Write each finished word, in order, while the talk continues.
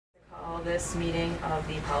this meeting of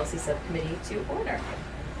the Policy Subcommittee to order.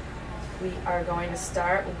 We are going to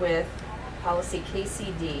start with Policy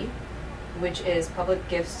KCD, which is public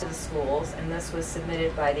gifts to the schools, and this was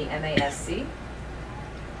submitted by the MASC.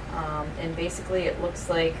 And basically it looks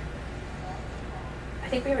like, I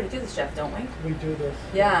think we already do this, Jeff, don't we? We do this.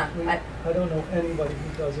 Yeah. I don't know anybody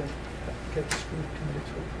who doesn't get the school committee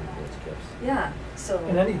to approve those gifts. Yeah, so.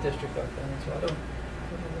 In any district I've been in, so I don't know.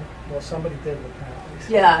 Well, somebody did apparently.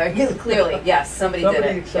 So. Yeah, clearly, yes, somebody did it.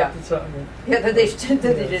 Somebody accepted something. Yeah, that they didn't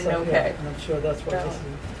okay. Yeah, and I'm sure that's why this is.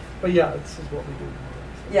 But yeah, this is what we do.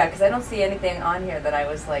 So. Yeah, because I don't see anything on here that I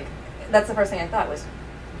was like, that's the first thing I thought was,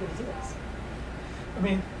 we're going to do this. I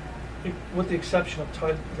mean, with the exception of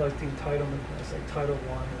like the entitlement grants, like Title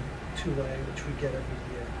I and 2A, which we get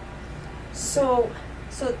every year. So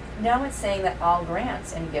now it's saying that all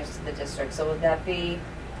grants and gifts to the district. So would that be,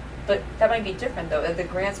 but that might be different though. Are the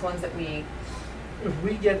grants ones that we? If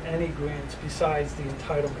we get any grants besides the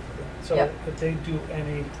entitlement grant, so yep. if we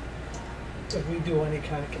do any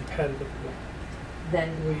kind of competitive grant, then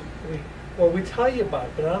we tell you about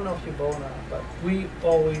it, but I don't know if you vote on it. But we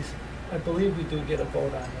always, I believe we do get a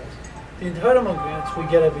vote on those. The entitlement grants we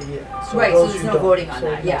get every year. So right, so there's no voting on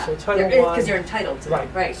that, yeah. So Title I, because you're entitled to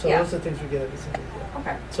them, right? So those are the things we get every single year.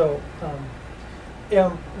 Okay. So,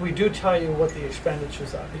 we do tell you what the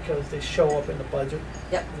expenditures are because they show up in the budget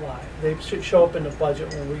line. They should show up in the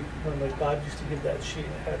budget when like Bob used to give that sheet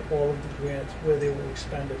and had all of the grants where they were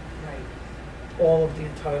expended. Right. All of the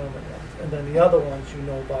entitlement ones, and then the other ones you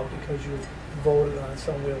know about because you voted on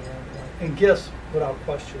somewhere along the line. And gifts, without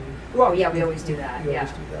question. Well, yeah, we always do that. We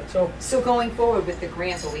always do that. So going forward with the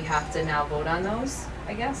grants, will we have to now vote on those?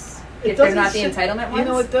 I guess if they're not the entitlement ones. You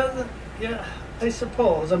know, it doesn't. Yeah, I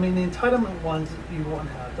suppose. I mean, the entitlement ones you won't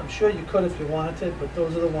have. I'm sure you could if you wanted, but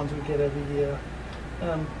those are the ones we get every year.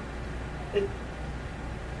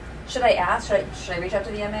 Should I ask? Should I reach out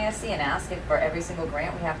to the MASC and ask if for every single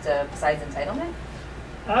grant we have to, besides entitlement?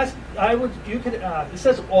 I would. You could ask. It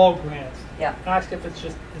says all grants. Yeah. Ask if it's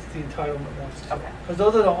the entitlement ones too. Okay. Because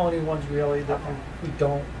those are the only ones really that we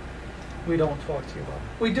don't talk to you about.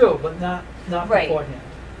 We do, but not right. beforehand.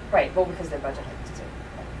 Right. Well, because they're budget hikes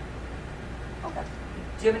too. Okay.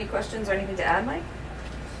 Do you have any questions or anything to add, Mike?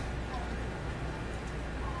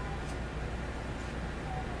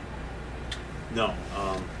 No.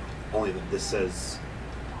 Only that this says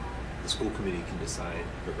the school committee can decide,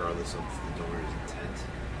 regardless of the donor's intent,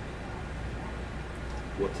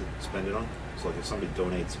 what to spend it on. So like if somebody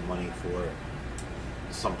donates money for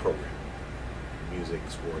some program, music,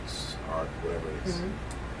 sports, art, whatever it is,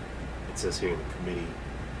 it says here the committee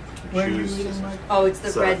can Where choose. Are you reading, Mike? Oh, it's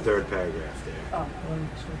the red. Third paragraph there. Oh.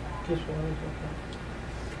 Just one is okay.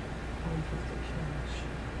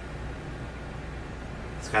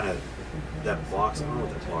 It's kind of that box. I don't know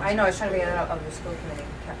what that box. I know. I was trying to get it out of the school committee,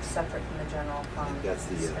 kept separate from the general fund. That's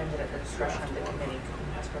the expended at the discretion of the committee,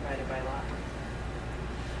 as provided by law.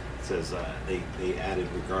 It says they added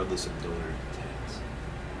regardless of donor intent.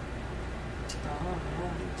 Oh,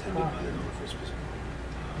 yeah. Intended by the donor for a specific.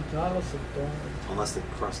 Regardless of donor. Unless they're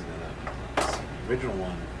crossing that out. The original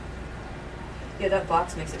one. Yeah, that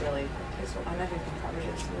box makes it really. I'm not even covered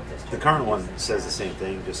in school district. The current one says the same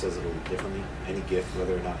thing, just says it a little differently. Any gift,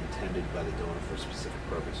 whether or not intended by the donor for a specific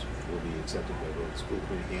purpose, will be accepted by both the school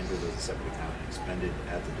committee handled as a separate account and expended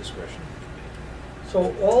at the discretion of the committee.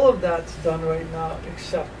 So all of that's done right now,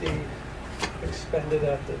 except the expended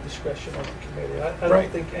at the discretion of the committee. I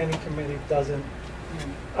don't think any committee doesn't.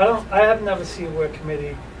 I have never seen where a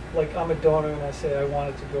committee, like I'm a donor and I say I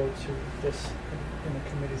wanted to go to this. And the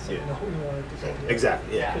committee said, no, we wanted to go here.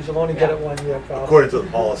 Exactly, yeah. Because you'll only get it 1 year, probably. According to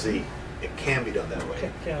the policy, it can be done that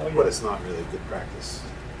way, Yeah. but it's not really good practice.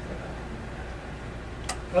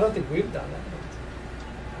 I don't think we've done it.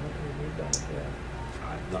 I don't think we've done it,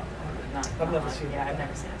 yeah. I've never seen it. Yeah, I've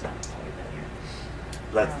never seen it done. We've been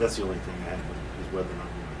here. That's the only thing I had is whether or not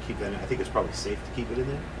we want to keep that in. I think it's probably safe to keep it in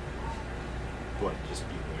there, but just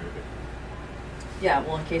be aware of it. Yeah,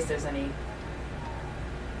 well, in case there's any.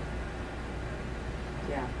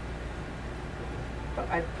 Yeah. But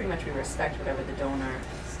pretty much we respect whatever the donor,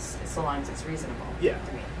 so long as it's reasonable. Yeah.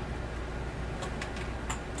 To me.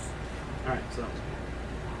 All right, so. Okay.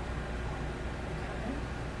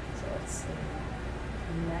 So let's see.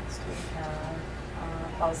 Next we have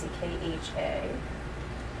policy KHA.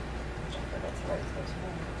 Which I forgot to write this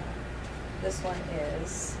one. This one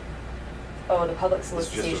is the public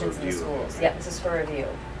solicitations in the schools. Right? Yeah, this is for review.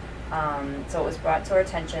 So it was brought to our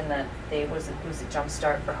attention that it was a jump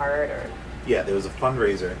start for Heart, or yeah, there was a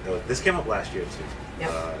fundraiser. This came up last year too.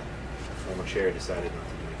 Yep. Former chair decided not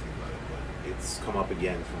to do anything about it, but it's come up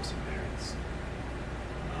again from some parents.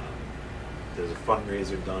 there's a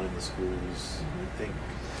fundraiser done in the schools, I think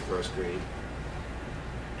first grade,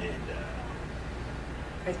 and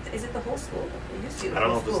Is it the whole school? It used to be the I don't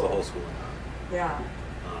know whole if it's the school. whole school or not. Yeah.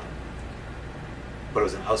 But it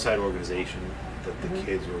was an outside organization that the Mhm.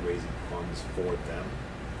 kids were raising funds for them.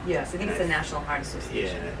 Yes, I think it's the National Heart Yeah,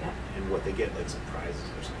 Association. and what they get, like some prizes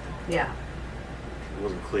or something. Yeah. It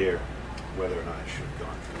wasn't clear whether or not I should have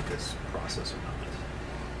gone through this process or not.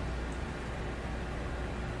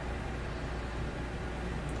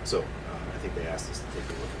 So I think they asked us to take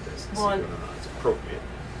a look at this and see Well, whether or not it's appropriate.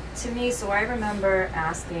 To me, so I remember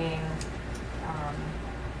asking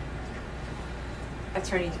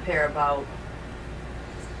Attorney DePere about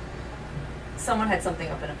someone had something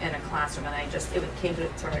up in a classroom, and it came to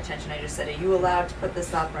her attention. I just said, "Are you allowed to put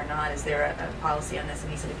this up or not? Is there a policy on this?"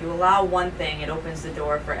 And he said, "If you allow one thing, it opens the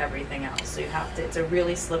door for everything else. So you have to. It's a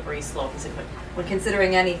really slippery slope." He said, "When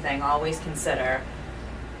considering anything, always consider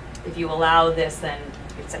if you allow this, then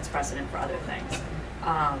it sets precedent for other things."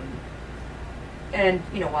 And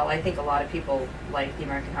while I think a lot of people like the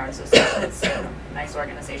American Heart Association, it's a nice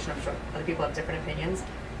organization. I'm sure other people have different opinions.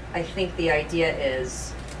 I think the idea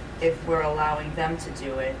is, if we're allowing them to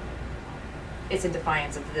do it, it's in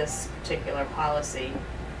defiance of this particular policy,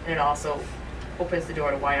 and it also opens the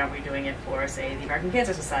door to why aren't we doing it for, say, the American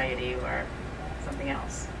Cancer Society or something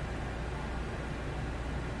else.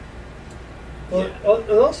 Well,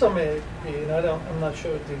 it also may be, and I'm not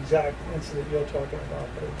sure the exact incident you're talking about,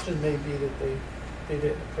 but it just may be that they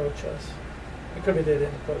didn't approach us. It could be they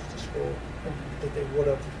didn't approach the school, and that they would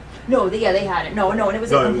have. No, they had it. No, and it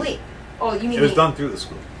was incomplete. Oh, you mean it was done through the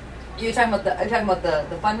school. Are you talking about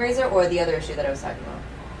the fundraiser or the other issue that I was talking about?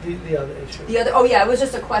 The other issue. It was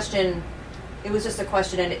just a question. It was just a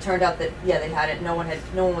question, and it turned out that they had it. No one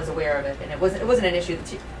was aware of it, and it wasn't an issue.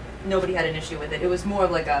 Nobody had an issue with it. It was more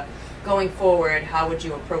of like a going forward. How would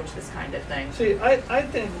you approach this kind of thing? See, I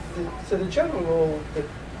think the general rule that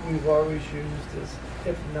we've always used is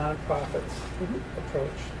if nonprofits approach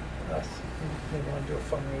us and they want to do a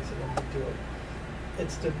fundraiser, then we do it.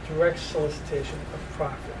 It's the direct solicitation of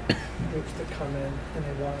profit groups that come in and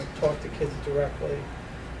they want to talk to kids directly,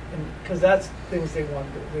 and because that's things they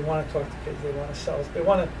want to do. They want to talk to kids. They want to sell. They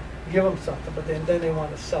want to give them something, but then they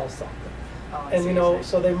want to sell something. Oh, And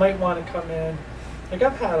so they might want to come in. Like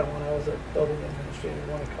I've had them when I was a building administrator.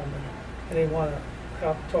 They want to come in and they want to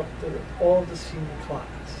talk to all of the senior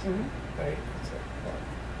clients, right? It's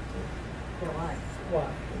like, Why? why?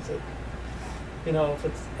 Is it,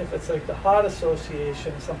 if it's like the Heart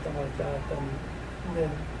Association, something like that, then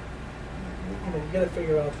you got to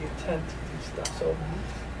figure out the intent to do stuff. So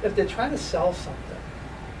if they're trying to sell something,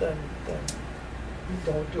 then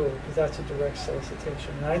don't do it, because that's a direct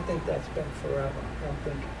solicitation, and I think that's been forever. I don't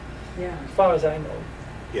think, as far as I know.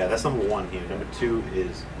 Yeah, that's number one here. Number two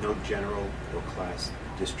is no general or class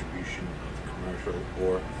distribution of commercial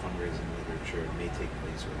or fundraising literature may take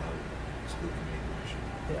place without school committee permission.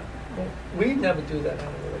 Yeah, well, we never do that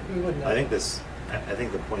anyway. We would never. I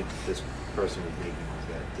think the point that this person was making was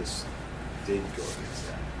that this did go against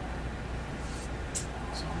that.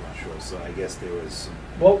 So I'm not sure. So I guess there was some.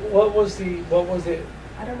 What was the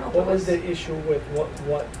I don't know. what was the issue with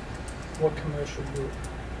what commercial group?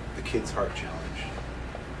 The Kids Heart Challenge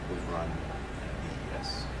was run at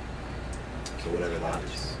VES. So whatever that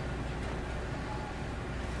is.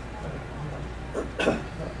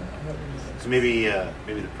 So maybe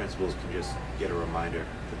the principals can just get a reminder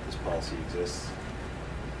that this policy exists.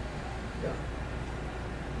 Yeah.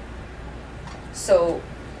 So,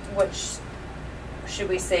 should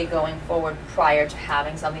we say going forward, prior to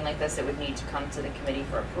having something like this, it would need to come to the committee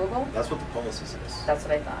for approval? That's what the policy says. That's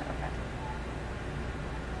what I thought.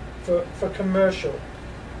 Okay. For commercial.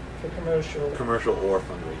 Commercial or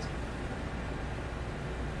fundraising.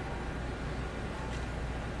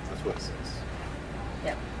 That's what it says.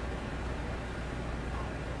 Yeah.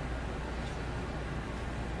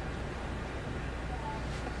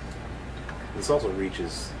 This also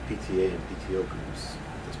reaches PTA and PTO groups,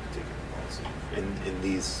 this particular policy. In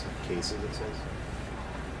these cases, it says.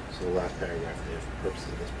 So the last paragraph there, for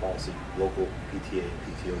purposes of this policy, local PTA and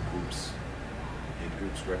PTO groups and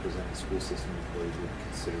groups representing school system employees will be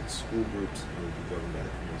considered school groups and will be governed by the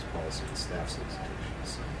committee's policy and staff solicitations.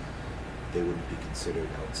 So they wouldn't be considered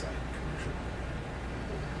outside commercial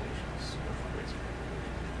organizations or fundraising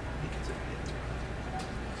organizations. Be considered internal.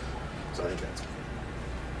 So I think that's okay.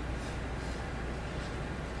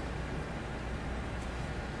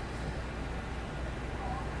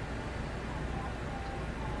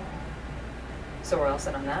 So we're all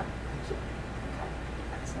set on that? So,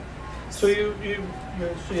 So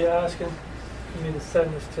you're asking You mean to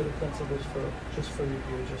send this to the principals just for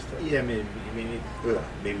review, just to. Yeah,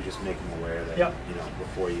 maybe just make them aware that, Yeah. you know,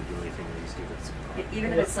 before you do anything, at least give it some thought.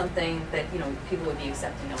 Even if it's something that, you know, people would be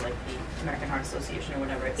accepting, you know, like the American Heart Association or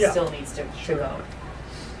whatever, it Yeah. still needs to Sure. go.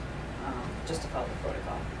 Just to follow the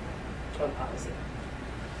protocol or the policy.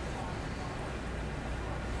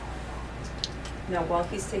 Now, while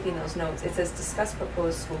he's taking those notes, it says discuss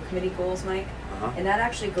proposed school committee goals, Mike. Uh-huh. And that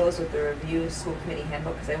actually goes with the review school committee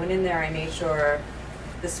handbook, because I went in there, I made sure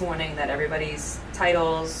this morning that everybody's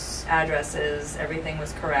titles, addresses, everything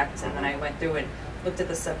was correct, and then I went through and looked at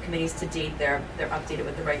the subcommittees to date, they're updated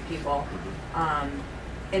with the right people.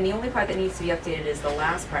 And the only part that needs to be updated is the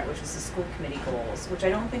last part, which is the school committee goals, which I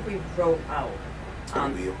don't think we wrote out.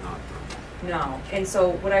 We have not. No, and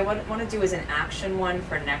so what I want to do is an action one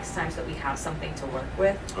for next time so that we have something to work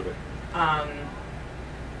with. Okay.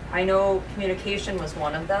 I know communication was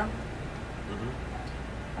one of them.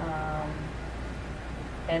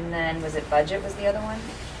 And then was it budget was the other one?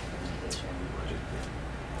 Communication.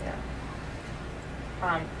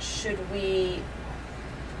 Yeah. Should we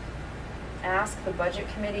ask the budget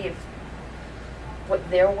committee if what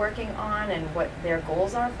they're working on and what their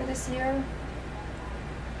goals are for this year?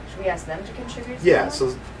 Should we ask them to contribute to Yeah, that?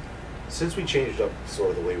 so since we changed up sort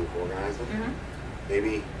of the way we've organized them,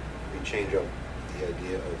 maybe we change up the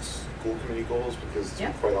idea of school committee goals, because to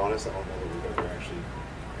be quite honest, I don't know that we've ever actually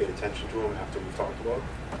paid attention to them after we've talked about it.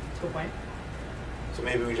 Good point. So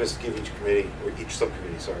maybe we just give each committee, or each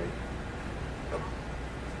subcommittee, sorry,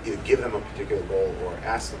 either give them a particular goal or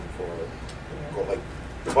ask them for a goal. Like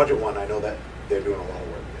the budget one, I know that they're doing a lot of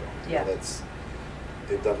work there. Yeah.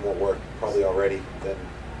 They've done more work probably already than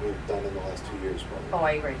we've done in the last 2 years probably. Oh,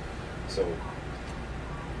 I agree. So,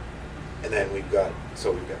 and then we've got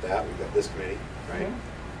this committee, right?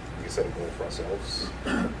 We can set a goal for ourselves.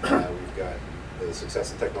 We've got the Success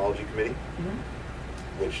and Technology Committee,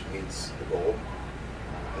 which needs a goal.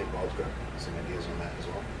 I think Bob's got some ideas on that as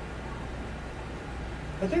well.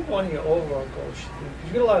 I think one of your overall goals should be, because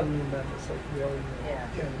you get a lot of new members, like we already know. Yeah.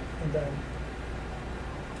 And then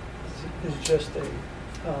it's just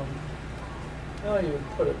how you would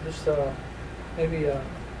put it, just maybe a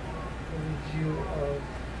review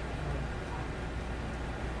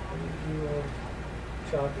of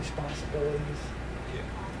job responsibilities,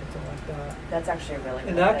 something like that. That's actually a really good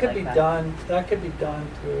And that I could like be that. done. That could be done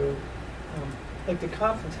through, like the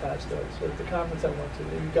conference has those. Like the conference I went to,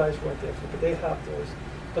 you guys weren't there for, but they have those.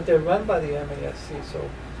 But they're run by the MASC, so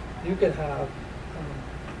you could have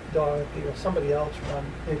Dorothy or somebody else run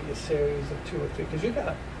maybe a series of 2 or 3. Because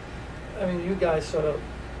you guys sort of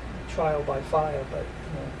trial by fire, but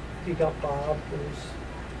you got Bob who's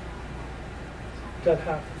got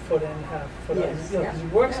half a foot in, half a foot out. Because he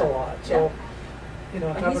works a lot. So and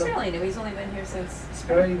he's fairly new. He's only been here since. It's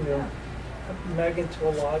very new. Yeah. Megan, to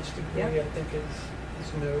a large degree, I think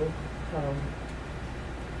is new.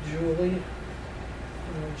 Julie,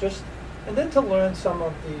 and then to learn some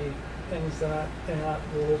of the things that they're not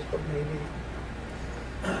rules, but maybe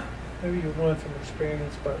you learn from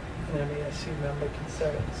experience, but an MASC member can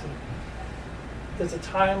set it. So there's a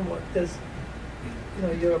time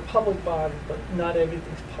when you're a public body, but not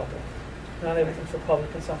everything's public. Not everything's for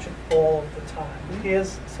public consumption all of the time.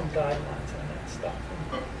 Here's some guidelines on that stuff.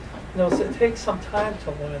 And, so it takes some time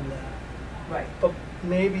to learn that. Right. But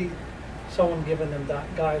maybe someone giving them that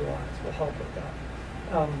guidelines will help with that.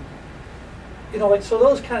 So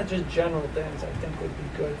those kind of just general things I think would be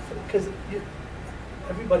good because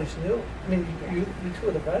everybody's new. I mean, you two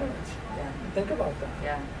are the veterans. Yeah. Think about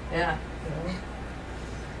that. Yeah.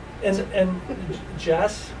 And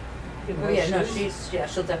Jess. She'll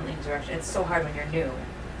definitely need direction. It's so hard when you're new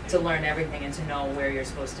to learn everything and to know where you're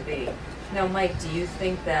supposed to be. Now, Mike, do you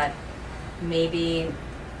think that maybe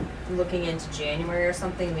looking into January or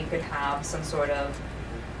something, we could have some sort of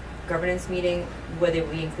governance meeting, whether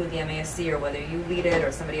we include the MASC or whether you lead it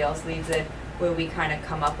or somebody else leads it, where we kind of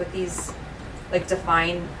come up with these, like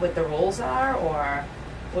define what the roles are, or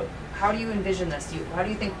how do you envision this? How do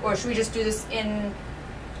you think, or should we just do this in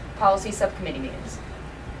policy subcommittee meetings?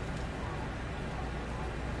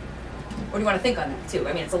 Or do you want to think on that too?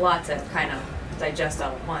 I mean, it's a lot to kind of digest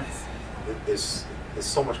all at once. There's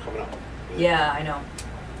so much coming up. Yeah, I know.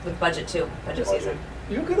 With budget too, budget season.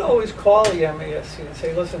 You could always call the MASC and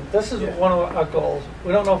say, listen, this is one of our goals.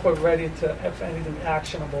 We don't know if we're ready to have anything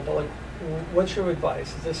actionable, but what's your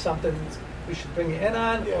advice? Is this something we should bring you in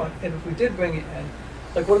on? Yeah. And if we did bring you in,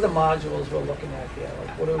 what are the modules we're looking at here?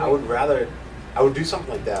 What are I would do something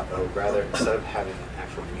like that, but I would rather, instead of having an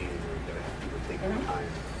actual meeting where you're going to have people take their time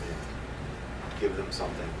and give them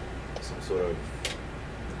something, some sort of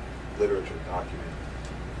literature document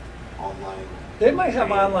online. They might have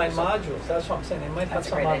training or online something. modules, that's what I'm saying, they might have That's a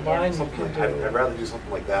some great idea. online you Something can like, do. I'd rather do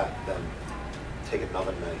something like that than take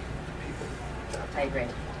another many people. I agree.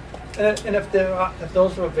 And if if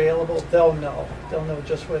those are available, they'll know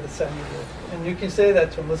just where to send you to. And you can say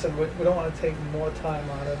that to them, listen, we don't want to take more time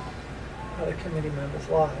out of committee members'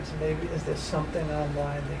 lives. Maybe, is there something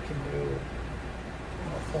online they can do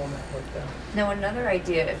in a format like that? Now, another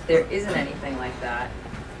idea, if there isn't anything like that,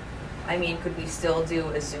 I mean, could we still do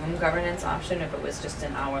a Zoom governance option if it was just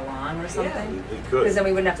an hour long or Yeah, something? we could. Because then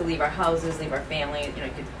we wouldn't have to leave our houses, leave our family, you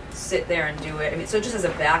could sit there and do it. I mean, so just as a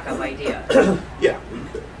backup idea. Yeah, we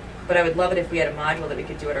could. But I would love it if we had a module that we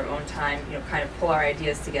could do at our own time, kind of pull our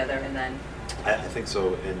ideas together and then. I think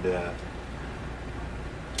so, and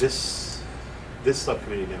this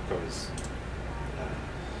subcommittee now covers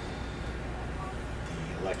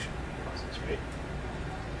the election process, right?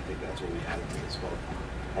 I think that's what we added to this well.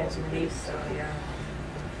 I believe so, yeah.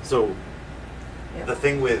 So, Yeah. the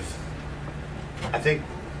thing with, I think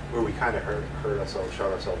where we kind of hurt ourselves,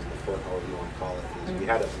 shot ourselves in the foot, however you want to call it, is we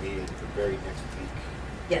had a meeting the very next week.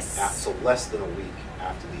 Yes. So less than a week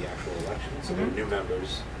after the actual election. So there were new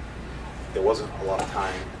members. There wasn't a lot of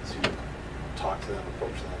time to talk to them,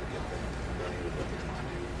 approach them, and get them familiar with what they need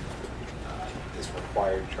to do. This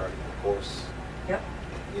required charting the course. Yep.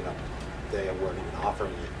 They weren't even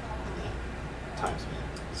offering it in that time span.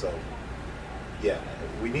 So, yeah,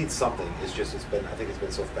 we need something. It's just, I think it's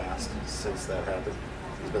been so fast since that happened.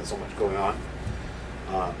 There's been so much going on.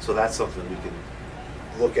 So that's something we can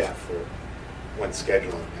look at for when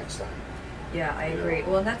scheduling next time. Yeah, I agree.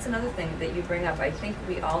 Well, and that's another thing that you bring up. I think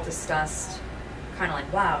we all discussed kind of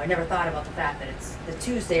like, wow, I never thought about the fact that it's the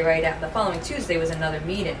Tuesday right after, the following Tuesday was another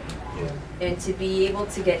meeting. Yeah. And to be able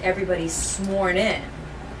to get everybody sworn in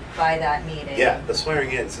by that meeting. Yeah, the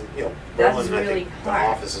swearing in, That's Berlin, I really think the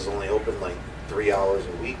hard. office is only open like 3 hours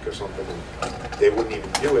a week or something, and they wouldn't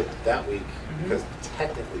even do it that week because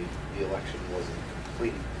technically the election wasn't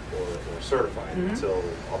complete or certified until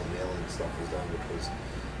all the mailing stuff was done, which was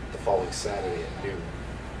the following Saturday at noon.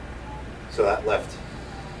 So that left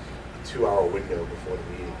a 2-hour window before the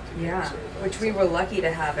meeting to get Yeah, certified. which we were lucky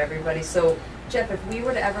to have everybody. So, Jeff, if we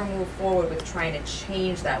were to ever move forward with trying to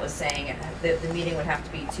change that, was saying the meeting would have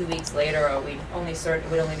to be 2 weeks later, or it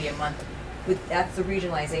would only be a month. That's the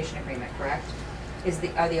regionalization agreement, correct?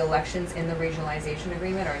 Are the elections in the regionalization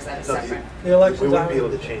agreement, or is that a separate? The elections we wouldn't are- be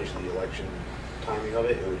able to change the election timing of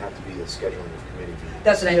it. It would have to be the scheduling of committee meetings.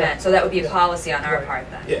 That's what I Yeah. meant. So that would be a Yeah. policy on our Right. part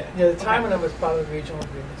then. Yeah. Yeah, the timing of it was part of the regional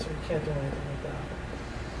agreement, so you can't do anything with that.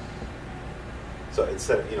 So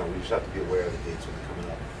instead of, we just have to be aware of the dates when they're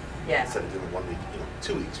coming up. Yeah. Instead of doing 1 week,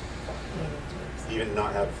 2 weeks would be fine. Even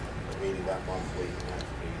not have a meeting that month, wait and have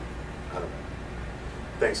a meeting. I don't know.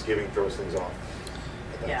 Thanksgiving throws things off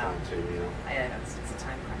at that Yeah. time too, I know, it's a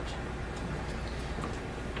time crunch.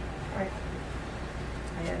 All right.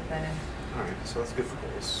 I added that in. All right, so that's good for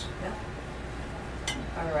goals. Yep.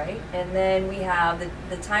 All right, and then we have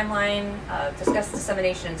the timeline, discuss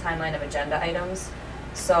dissemination and timeline of agenda items.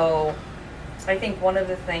 So I think one of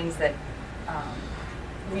the things that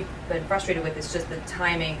we've been frustrated with is just the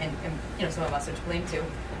timing, and some of us are to blame too,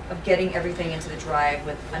 of getting everything into the drive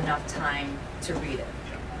with enough time to read it.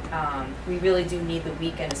 We really do need the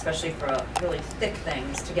weekend, especially for really thick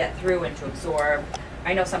things, to get through and to absorb.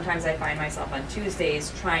 I know sometimes I find myself on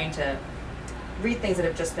Tuesdays trying to read things that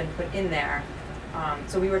have just been put in there.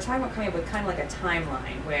 So we were talking about coming up with kind of like a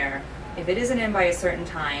timeline where if it isn't in by a certain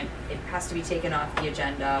time, it has to be taken off the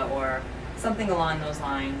agenda or something along those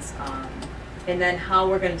lines. And then how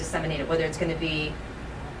we're going to disseminate it, whether it's going to be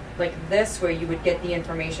like this, where you would get the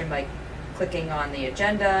information by clicking on the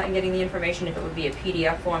agenda and getting the information, if it would be a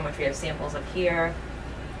PDF form, which we have samples of here.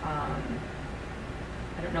 I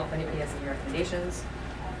don't know if anybody has any recommendations.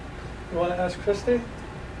 You want to ask Christy?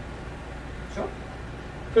 Sure.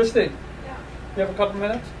 Christy, Yeah. you have a couple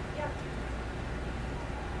minutes? Yeah.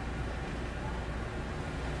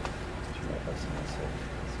 She might have something to say.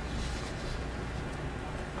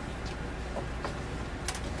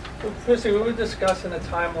 So, Christy, we were discussing a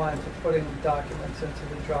timeline for putting documents into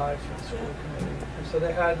the drive for the school committee. And so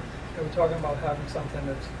they were talking about having something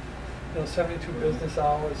that's, 72 business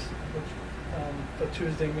hours, which, for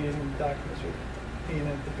Tuesday meeting, documents would be in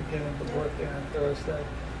at the beginning of the workday on Thursday.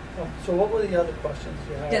 So what were the other questions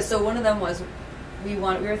you had? Yeah, so one of them was we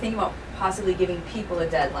were thinking about possibly giving people a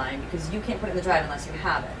deadline, because you can't put it in the drive unless you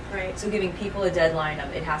have it. Right. So giving people a deadline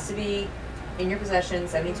of it has to be in your possession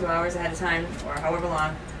 72 hours ahead of time or however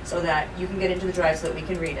long, so that you can get into the drive so that we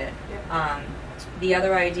can read it. Yep. The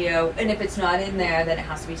other idea, and if it's not in there, then it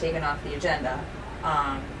has to be taken off the agenda,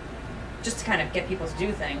 just to kind of get people to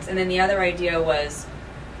do things. And then the other idea was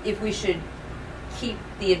if we should keep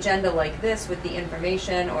the agenda like this with the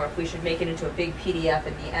information, or if we should make it into a big PDF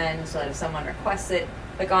at the end so that if someone requests it,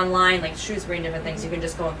 like online, like Shrewsbury and different things, you can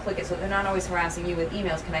just go and click it so they're not always harassing you with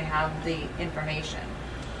emails. Can I have the information?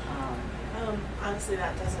 Honestly,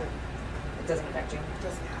 that doesn't Affect you?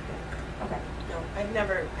 doesn't happen. Okay. No, I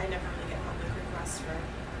never really get public requests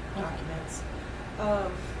for documents.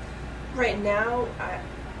 Right now, I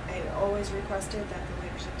always requested that the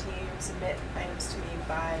leadership team submit items to me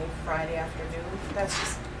by Friday afternoon. That's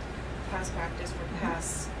just past practice for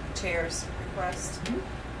past chairs' requests.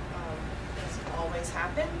 Doesn't always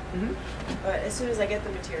happen, but as soon as I get the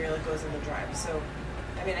material, it goes in the drive. So,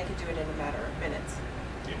 I mean, I could do it in a matter of minutes.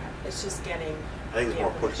 Yeah. It's just getting. I think it's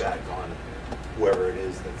more pushback on whoever it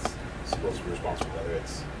is that's supposed to be responsible, whether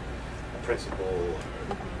it's a principal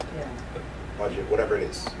or a budget, whatever it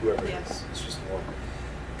is, whoever it is. It's just more.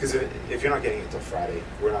 Because if you're not getting it till Friday,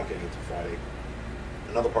 we're not getting it till Friday.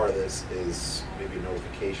 Another part of this is maybe a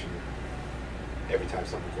notification every time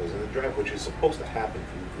something goes in the drive, which is supposed to happen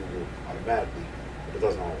for Google automatically, but it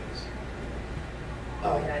doesn't always. I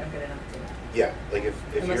don't get an update. Yeah, like if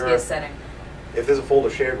It must you're be a setting. if there's a folder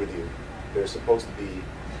shared with you, there's supposed to be,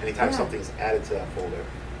 anytime something's added to that folder,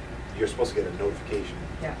 you're supposed to get a notification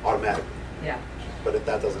automatically. Yeah. But if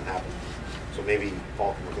that doesn't happen, so maybe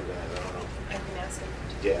Paul can look at that, I don't know. I can ask him.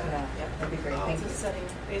 Yeah. That'd be great. Thank It's you. a setting.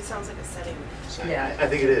 It sounds like a setting. Yeah. I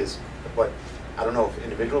think it is, but I don't know if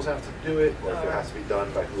individuals have to do it, or if it has to be done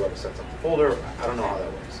by whoever sets up the folder. I don't know how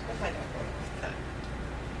that works. I'll find out.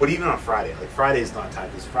 But even on Friday, like Friday's not time,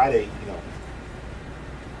 because Friday,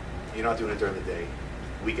 you're not doing it during the day.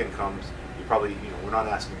 Weekend comes, you probably, we're not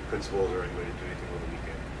asking principals or anybody to do anything over the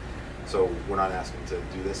weekend. So we're not asking to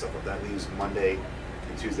do this stuff, but that leaves Monday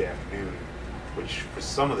and Tuesday afternoon, which for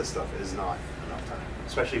some of this stuff is not enough time,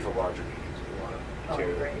 especially for larger meetings with a lot of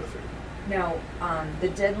material to go through. Now, the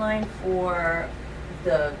deadline for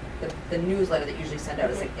the newsletter that you usually send out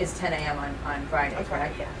is 10 a.m. on Friday, On Friday,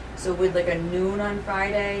 correct? yeah. So would like a noon on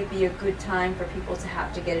Friday be a good time for people to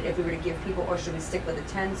have to get it if we were to give people, or should we stick with a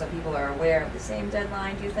 10 so people are aware of the same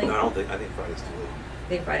deadline, do you think? No, I think Friday's too late.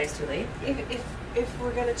 Think Friday's too late? If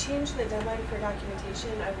we're going to change the deadline for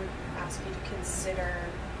documentation, I would ask you to consider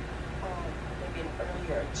maybe an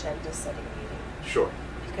earlier agenda setting meeting. Sure.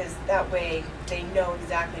 Because that way they know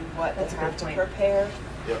exactly what That's they a have good to point. prepare.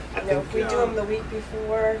 Yep. If we do them the week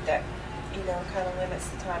before, that kind of limits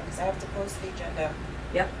the time, because I have to post the agenda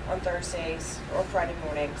on Thursdays or Friday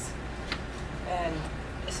mornings, and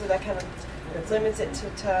so that kind of limits it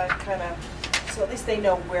to kind of, so at least they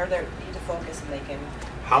know where they need to focus and they can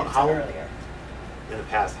How get it earlier. in the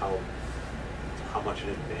past, how much in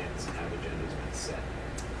advance have agendas been set?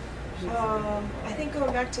 I think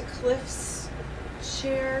going back to Cliff's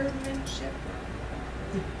chairmanship,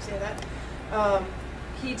 say that.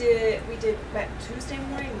 We met Tuesday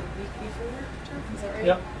morning the week before, Jeff, is that right?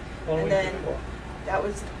 Yep. 1 And week then before.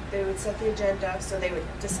 they would set the agenda, so they would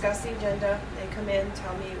discuss the agenda, they come in,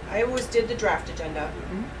 tell me, I always did the draft agenda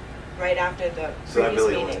right after the So that previous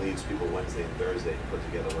really only meeting. leaves people Wednesday and Thursday to put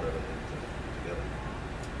together whatever they need to put together.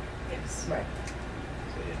 Yes. Right.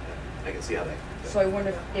 So yeah, I can see how that. So I wonder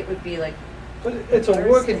if it would be like, But it's a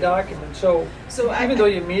working Thursday. document, so So even though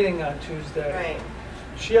you're meeting on Tuesday, Right.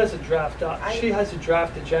 she has a draft she has a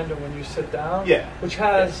draft agenda when you sit down, which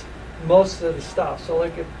has most of the stuff. So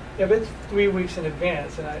like if it's 3 weeks in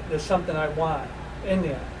advance and there's something I want in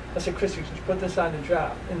there, I said, Chris, you should put this on the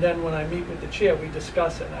draft. And then when I meet with the chair, we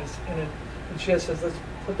discuss it. And then the chair says, let's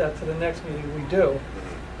put that to the next meeting. We do.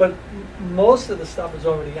 But most of the stuff is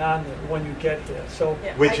already on there when you get here. So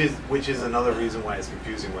Yeah, Which is another reason why it's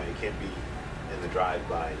confusing why you can't be in the drive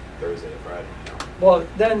by Thursday or Friday. well,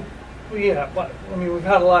 then but I mean, we've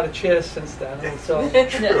had a lot of chairs since then. And so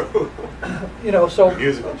True. so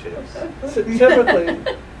Musical chairs.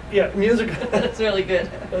 typically, music. that's really good.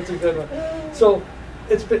 That's a good one. So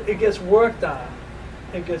it gets worked on.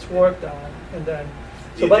 It gets worked on, and then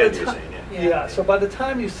The by the agenda, time you're saying, so by the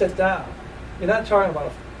time you sit down, you're not talking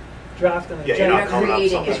about drafting an Yeah, agenda. you're not coming up with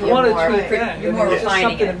creating it, something. It's you're one or more- two you're things. more It's just refining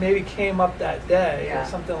something it. that maybe came up that day Yeah. or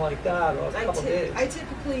something like that, or a couple days. I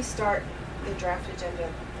typically start the draft agenda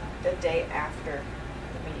the day after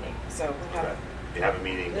the meeting. So we have Okay. You have a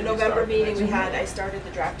meeting. the and you November start the meeting next we one. had, I started the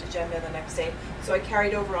draft agenda the next day. So I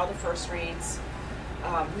carried over all the first reads.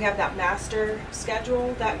 We have that master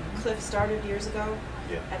schedule that Cliff started years ago.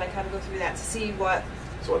 Yeah. And I kind of go through that to see what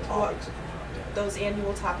So what topics are coming up? Yeah. those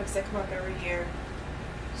annual topics that come up every year,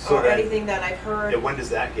 So or then- anything that I've heard. And when does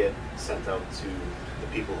that get sent out to the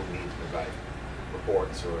people who need to provide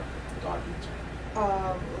reports or documents?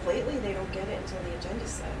 Lately, they don't get it until the agenda's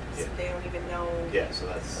set. So Yeah. they don't even know Yeah, so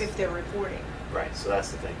that's, if they're reporting. right, so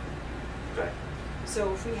that's the thing. Okay.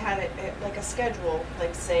 So if we had it like a schedule,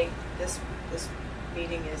 like say this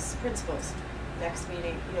meeting is principals, next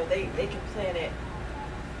meeting, they can plan it.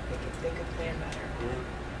 They could plan better.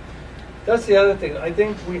 That's the other thing. I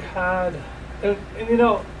think we had, and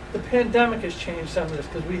the pandemic has changed some of this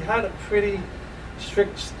because we had a pretty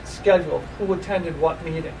strict schedule of who attended what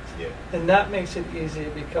meetings. Yeah. And that makes it easier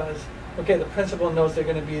because, okay, the principal knows they're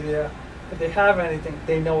going to be there. If they have anything,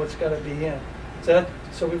 they know it's got to be in.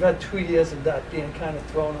 So we've had 2 years of that being kind of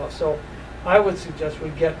thrown off. So I would suggest we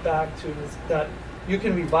get back to that. You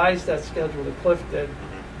can revise that schedule that Cliff did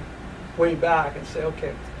way back and say,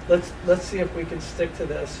 okay, let's see if we can stick to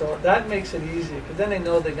this. So that makes it easier because then they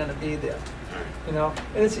know they're going to be there. And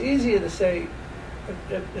it's easier to say.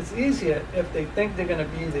 It's easier if they think they're going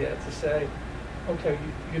to be there to say, okay,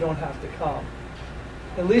 you don't have to come.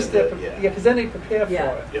 At least because then they prepare for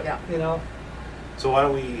it. Yep. Yeah. So why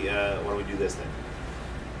don't we do this then?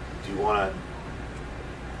 Do you want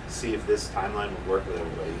to see if this timeline will work with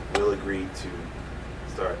everybody? We'll agree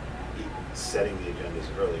to start setting the agendas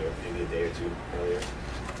earlier, maybe a day or two earlier,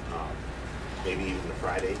 maybe even the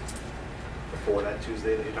Friday before that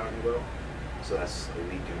Tuesday that you're talking about. So that's a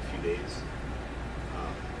week and a few days.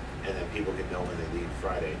 And then people can know when they leave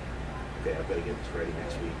Friday, okay, I've got to get this ready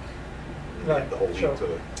next week. And they have the whole week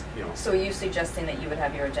to, So are you suggesting that you would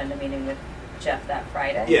have your agenda meeting with Jeff that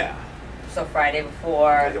Friday? Yeah. So Friday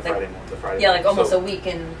before. Like the Friday morning. Yeah, like almost so, a week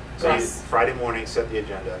in So plus. Friday morning, set the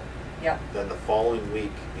agenda. Yeah. Then the following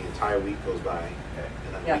week, the entire week goes by. Okay.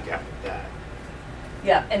 And then the week after that.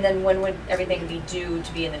 Yeah, and then when would everything be due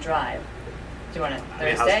to be in the drive? Do you want it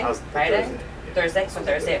Thursday? How's Friday? Thursday? Yeah. Thursday? So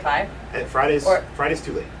Thursday at 5? And Friday's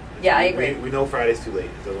too late. Yeah, I agree. We know Friday's too late.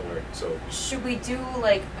 It doesn't work. So should we do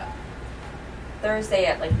like Thursday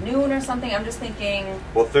at like noon or something? I'm just thinking.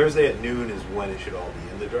 Well, Thursday at noon is when it should all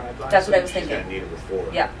be in the drive by. That's what I was she's thinking. She's gonna need it before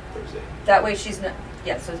Thursday. That way she's not.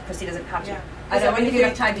 Yeah, so Christy doesn't have to. Yeah. I don't want to give you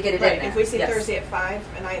enough time to get it in there. If we say Yes. Thursday at 5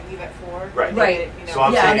 and I leave at 4, Right. Right. So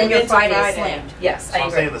I'm yeah, saying and then your it's a Friday is Friday. slammed. Yes, So I I'm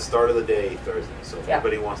agree. saying the start of the day Thursday. So if Yeah.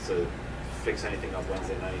 anybody wants to fix anything up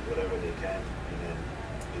Wednesday night, whatever they can, and then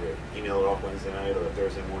either email it off Wednesday night or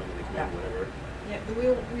Thursday morning when they come in, whatever. Yeah, but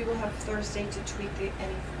we will have Thursday to tweak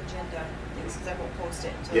any agenda things because I won't post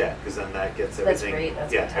it until. Yeah, because then that gets That's everything. great.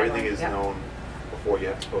 That's yeah, good everything timeline. is known before you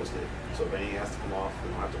have to post it. So if anything has to come off, we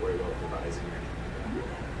don't have to worry about revising or anything.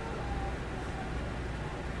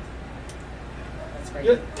 That's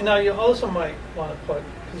great. You also might want to put,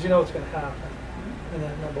 because you know what's going to happen. And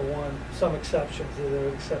then number one, some exceptions. Are there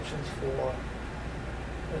exceptions for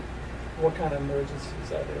what kind of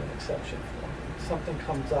emergencies are there an exception for? If something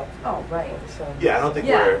comes up. Oh, right. all of a sudden. Yeah, I don't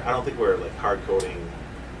think we're like hard coding.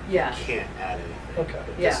 Yeah. Can't add anything. Okay.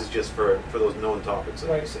 But Yeah. this is just for those known topics,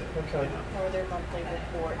 like Right, you said. okay. Or their monthly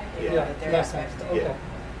report Yeah. that they're Yeah. expecting. Okay.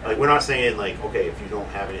 Yeah. Like we're not saying like, okay, if you don't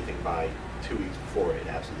have anything by 2 weeks before, it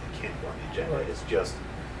absolutely can't go on the agenda. Right. It's just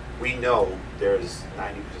we know there's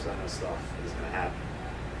 90% of stuff is going to happen,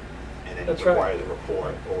 and it That's right. requires a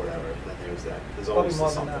report or whatever. And then there's that. There's Probably always more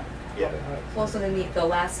than something. that. Yeah. Probably higher. Well, so then the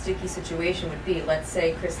last sticky situation would be, let's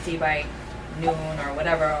say Christy by noon or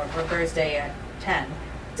whatever, or Thursday at 10,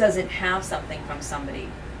 doesn't have something from somebody.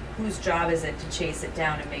 Whose job is it to chase it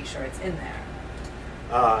down and make sure it's in there?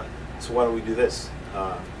 So why don't we do this?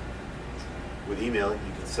 With email,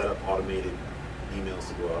 you can set up automated emails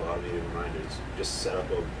to go out, automated reminders. Just set up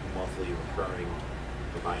a monthly recurring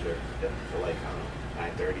reminder for like, I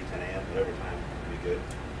don't know, 9:30, 10 a.m., whatever time would be good.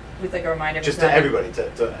 With like a reminder. Just to everybody,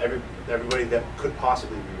 to everybody that could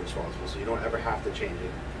possibly be responsible, so you don't ever have to change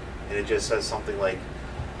it. And it just says something like,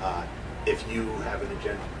 if you have an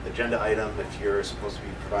agenda item, if you're supposed to be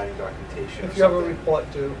providing documentation, If or you have a something.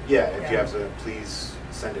 report due. Yeah, if Yeah. you have to, please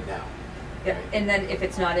send it now. Yeah, Right? and then if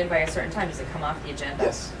it's not in by a certain time, does it come off the agenda?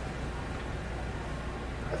 Yes.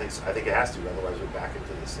 I think it has to, otherwise we're back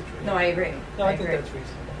into this situation. No, I agree. No, I think agree. that's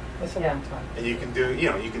reasonable. That's a Yeah. long time. And you can do,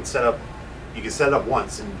 you can set it up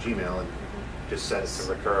once in Gmail and just set it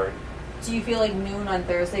to recur. Do you feel like noon on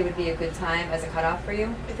Thursday would be a good time as a cutoff for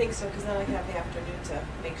you? I think so because then I can have the afternoon to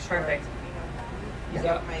make sure. Perfect. Is get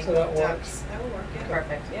that- my so that works? ducks. That will work. Yeah.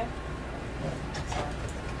 Perfect. Yeah.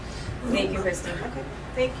 Thank you, Christy. Okay.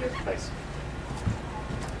 Thank you. Nice.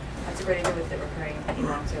 That's a great idea with the recurring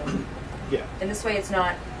email too. Yeah. And this way it's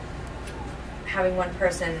not having one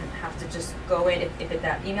person have to just go in. If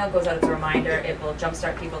that email goes out as a reminder, it will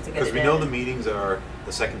jumpstart people to get it in. Because we know the meetings are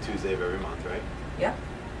the second Tuesday of every month, right? Yeah,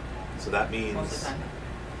 So that means most of the time.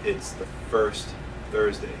 it's the first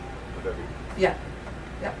Thursday of every month, Yeah,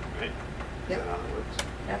 yeah. right? Yeah. Is that how it works?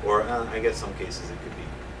 Yep. Or I guess some cases it could be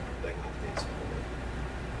like an update school,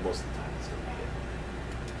 but most of the time it's going to be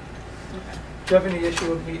it. Okay. Do you have any issue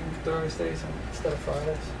with meeting Thursdays instead of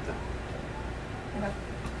Fridays? No. Okay.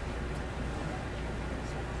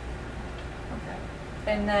 Okay.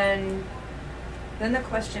 And then the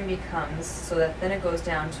question becomes, so that then it goes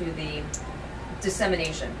down to the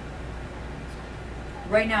dissemination.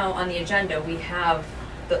 Right now on the agenda, we have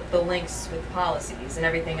the links with policies and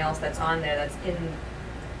everything else that's on there that's in.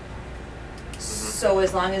 So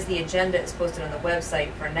as long as the agenda is posted on the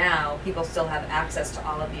website for now, people still have access to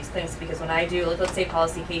all of these things, because when I do, let's say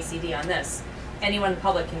policy KCD on this, anyone in the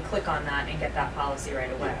public can click on that and get that policy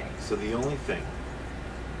right away. So the only thing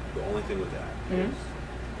with that Mhm. is,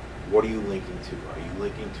 what are you linking to? Are you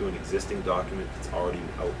linking to an existing document that's already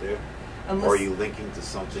out there? Or are you linking to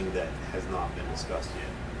something that has not been discussed yet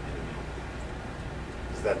in a meeting?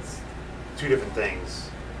 Because that's two different things.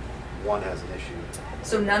 One has an issue.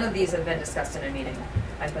 So none of these have been discussed in a meeting.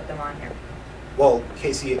 I put them on here. Well,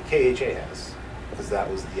 KHA has, because that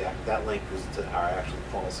link was to our actual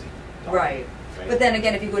policy document. Right. But then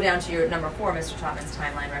again, if you go down to your number 4, Mr. Topman's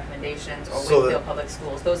timeline recommendations, or So Wakefield Public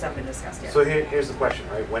Schools, those haven't been discussed yet. So here's the question,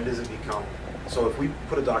 right? When does it become, so if we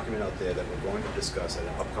put a document out there that we're going to discuss at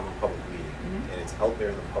an upcoming public meeting, Mhm. and it's out there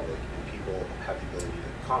in the public, and people have the ability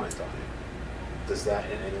to comment on it, does that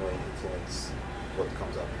in any way influence what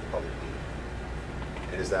comes up in the public meeting?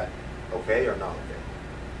 And is that okay or not okay?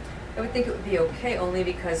 I would think it would be okay, only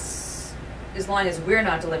because as long as we're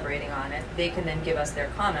not deliberating on it, they can then give us their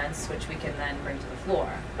comments, which we can then bring to the floor.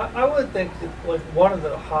 I would think that like one of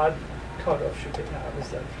the hard cutoffs you could have is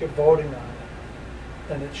that if you're voting on it,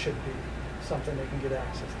 then it should be something they can get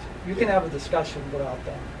access to. You can have a discussion without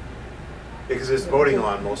them. Because it's voting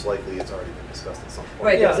on, most likely it's already been discussed at some point.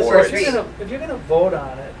 Right, Yeah, that's the so first if you're read. gonna vote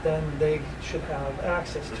on it, then they should have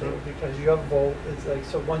access to Mhm. it, because your vote is like,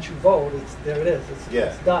 so once you vote, there it is, Yeah.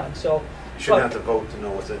 it's done, so. You shouldn't but- have to vote to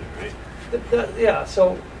know what's in it, right? Yeah,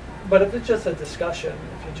 so, but if it's just a discussion,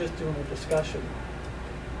 if you're just doing a discussion,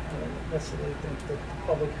 I don't necessarily think that the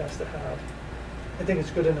public has to have, I think it's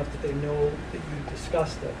good enough that they know that you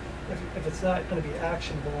discussed it. If it's not gonna be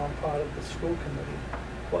actionable on part of the school committee,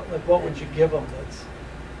 what would you give them that's?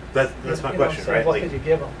 That's you my know what I'm question, saying? right? What Like, could you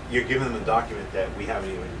give them? you're giving them a document that we haven't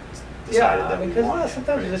even decided Yeah, I that mean, we because want yet,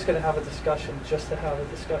 sometimes right? you're just gonna have a discussion, just to have a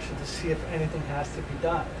discussion to see if anything has to be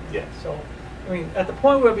done. Yeah. So, I mean, at the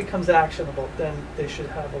point where it becomes actionable, then they should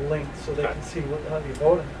have a link so they Okay. can see what the hell you're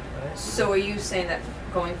voting on, right? So are you saying that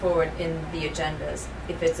going forward in the agendas,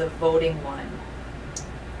 if it's a voting one,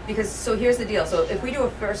 because, so here's the deal, so if we do a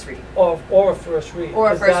first read, Or a first read. Or a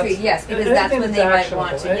 'cause first that's- read, yes, because that's anything when that's they might actionable,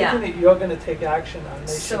 want to, yeah. Anything that you're gonna take action on,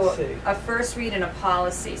 they so should see. a first read and a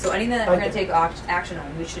policy, so anything that I we're gonna think- take action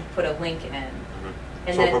on, we should put a link in. Mhm.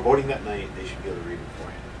 And So if then- we're voting that night, they should be able to read it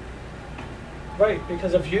beforehand. Right,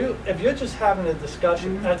 because if you're just having a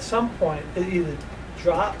discussion, Mhm. at some point, it either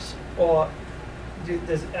drops or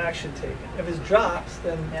there's action taken. If it drops,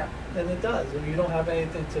 then Yeah. it does, and you don't have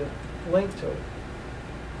anything to link to it.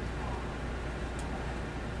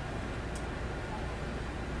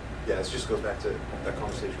 Yeah, it just goes back to that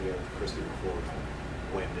conversation we had with Christy before.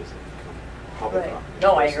 When does it become public Right. document?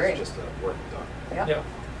 No, I versus agree. just a working document. Yeah.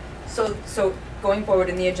 So going forward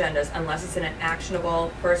in the agendas, unless it's in an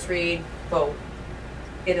actionable first read vote,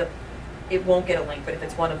 it won't get a link, but if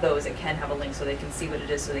it's one of those, it can have a link so they can see what it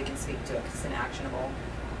is, so they can speak to it, 'cause it's an actionable,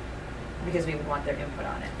 because we would want their input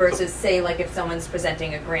on it. Versus say like if someone's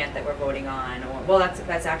presenting a grant that we're voting on, or, well,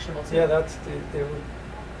 that's actionable too. Yeah, that's they would.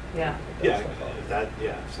 Yeah. Yeah, that's no problem. if that,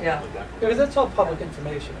 yeah, something Yeah. like that. Because that's all public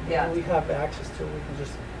information. I mean, Yeah. We have access to it, we can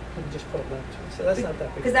just put a link to it, so that's not that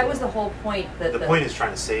big. Because that was the whole point that The point is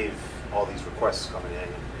trying to save all these requests coming in,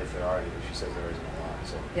 and if there are any, she says there isn't a lot,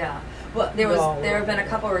 so. Yeah, well, there have been a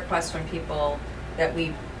couple of requests from people that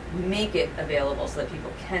we make it available so that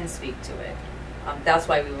people can speak to it. That's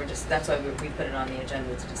why we put it on the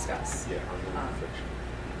agenda to discuss. Yeah, removing friction.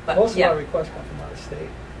 Most But of yeah, our requests come from out of state.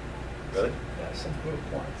 Really? Yeah, some group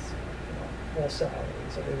wants, more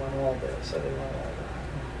salaries, or they want all this, or they want all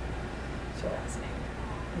that. So, fascinating.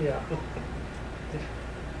 yeah.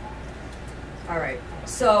 All right,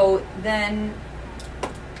 so then,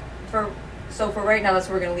 for right now, that's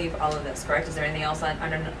where we're gonna leave all of this, correct? Is there anything else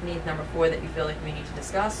underneath number 4 that you feel like we need to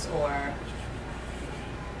discuss, or?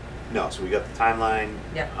 No, so we got the timeline.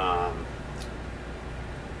 Yeah.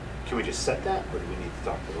 Can we just set that, or do we need to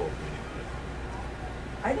talk to the whole committee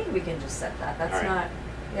I think we can just set that, that's All right. not,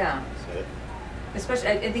 yeah. about it? Set it? Especially,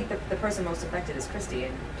 I think the person most affected is Christie,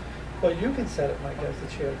 and Well, you can set it, Mike, as the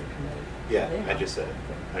chair of the committee. Yeah, There you I go. just said it.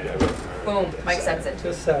 I wrote it. Boom, Mike sets it.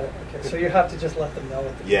 Just set it, okay, so you have to just let them know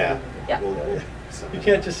at the Yeah. committee meeting. Yeah. We'll You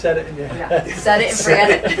can't just set it in your Yeah, head. set it and forget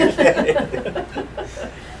it.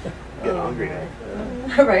 Getting Oh, hungry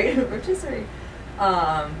my. now. Right, rotisserie.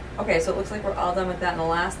 Okay, so it looks like we're all done with that. And the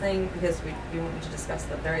last thing, because we want me to discuss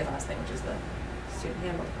the very last thing, which is the student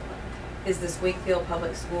handbook, is this Wakefield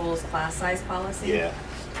Public Schools class size policy. Yeah,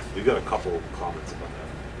 we've got a couple comments about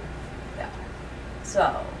that. Yeah.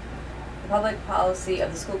 So, the public policy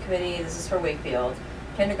of the school committee, this is for Wakefield.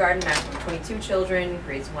 Kindergarten, maximum 22 children,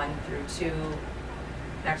 grades 1 through 2,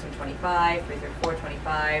 maximum 25, 3 through 4,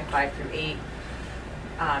 25, 5 through 8.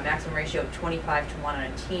 Maximum ratio of 25 to 1 on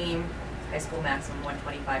a team. High school maximum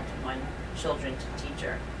 125 to 1 children to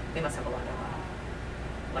teacher. They must have a lot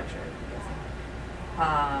of lecture, I'm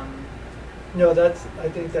guessing. No, I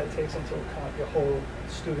think that takes into account your whole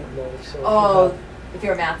student load, so. Oh, if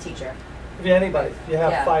you're a math teacher. If you're anybody, if you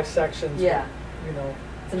have Yeah. 5 sections, Yeah. you know,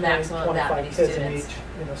 It's a maximum of that 25 many kids students. in each,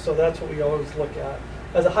 you know, so that's what we always look at.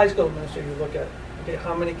 As a high school administrator, you look at, okay,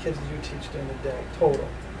 how many kids do you teach during the day, total?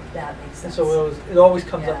 That makes And sense. so it always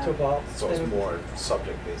comes up Yeah. to about. So it's more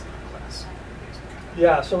subject based on class.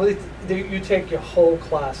 Yeah, so you take your whole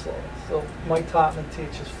class load. So Mike Topman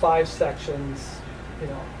teaches 5 sections, you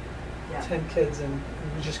know, Yeah. 10 kids, and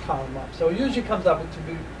you just count them up. So it usually comes up to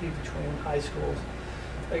be between high schools,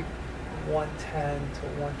 like 110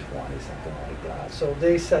 to 120, something like that. So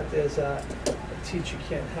they set theirs at a teacher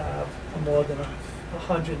can't have more than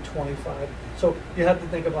 125. So you have to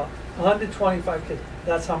think about 125 kids.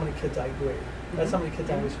 That's how many kids I grade. That's how many kids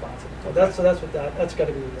I'm responsible for. That's got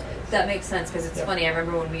to be what that is. That makes sense, because it's Yeah. funny, I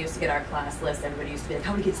remember when we used to get our class list, everybody used to be like,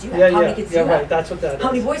 how many kids do you have? Yeah, How yeah, many kids do yeah, you right. have? That's what that is.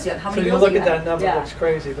 How many boys do you have? How many So you girls look do you at that have? number, Yeah. it looks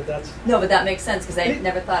crazy, but that's. No, but that makes sense, because I It-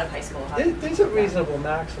 never thought of high school. These are reasonable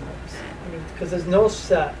maximums. I mean, because there's no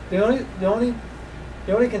set. The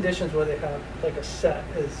only conditions where they have like a set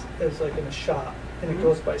is like in a shop, and Mhm. it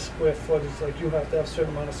goes by square footage. Like you have to have a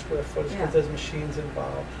certain amount of square footage because Yeah. there's machines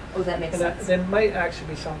involved. Oh, that makes And sense. there might actually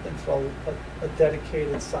be something for a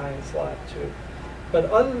dedicated science lab too. But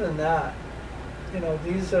other than that, you know,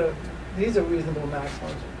 these are reasonable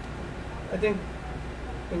maximums. I think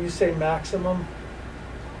when you say maximum,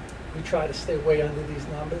 we try to stay way under these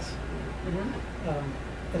numbers. Mhm.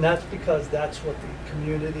 And that's because that's what the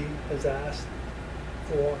community has asked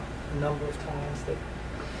for a number of times,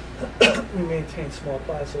 that we maintain small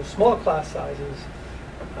classes. So small class sizes,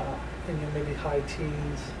 and maybe high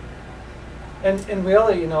teens. And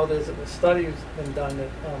really, you know, there's a study that's been done that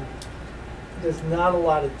there's not a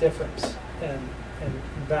lot of difference in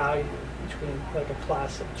value between like a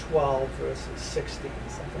class of 12 versus 16,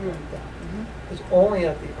 something like that. Mhm. It's only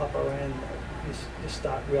at the upper end that you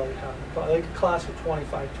start really having, like a class of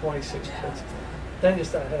 25, 26 Yeah. kids, then you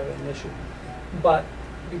start having an issue. But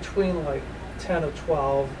between like 10 or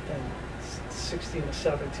 12 and 16 or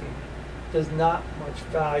 17, there's not much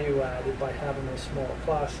value added by having a smaller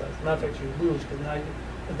class size. Matter of fact, you lose, because now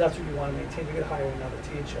if that's what you want to maintain, you're going to hire another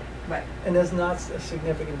teacher. Right. And there's not a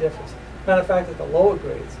significant difference. Matter of fact, at the lower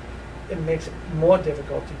grades, it makes it more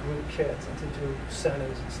difficult to group kids and to do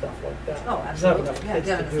centers and stuff like that. Oh, There's not absolutely. enough Yeah, kids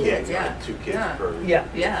yeah, to that's do it. Yeah, it. you Yeah. have 2 kids Yeah. per Yeah.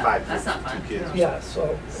 Yeah, 5 that's groups, not fun. 2 kids. Yeah,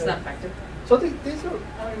 so. It's not effective. So these are,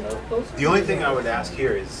 I mean, those are. The only thing I would ask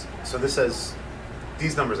here is, so this says,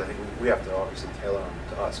 these numbers, I think we have to obviously tailor them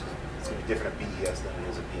to us, because it's going to be different at BES than it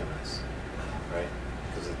is at BMS, right?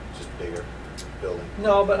 Because it's just bigger building.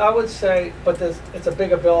 No, but I would say, it's a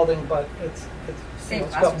bigger building, but it's Same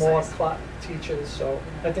it's got more classroom size. teachers, so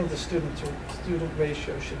I think the student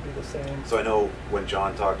ratio should be the same. So I know when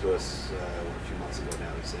John talked to us a few months ago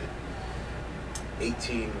now, he said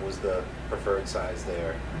 18 was the preferred size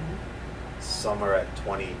there. Mhm. Some are at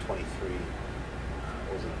 20, 23.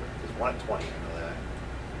 What was it? There's one at 20, I know that.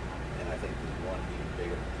 And I think there's one even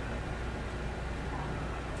bigger than that.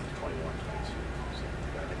 I think 21, 22. So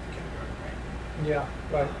I think the kindergarten, right? Yeah,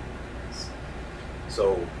 right.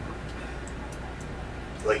 So,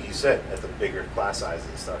 like you said, at the bigger class sizes,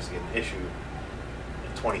 it starts to get an issue.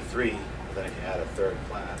 At 23, but then if you add a third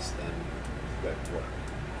class, then you've got what,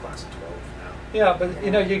 class of 12 now? Yeah, but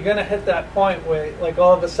you know, you're gonna hit that point where, like,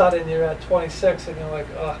 all of a sudden you're at 26 and you're like,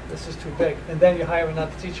 oh, this is too big. And then you hire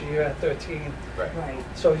another teacher, you're at 13. Right. Right.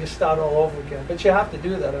 So you start all over again. But you have to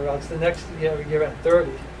do that, or else the next year you're at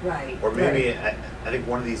 30. Right. Or maybe, Right. I think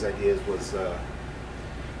one of these ideas was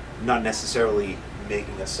not necessarily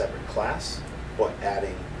making a separate class, but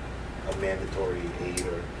adding a mandatory aide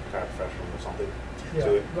or paraprofessional or something Yeah.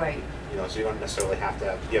 to it. Right. You know, so you don't necessarily have to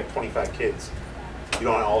have, you have 25 kids. You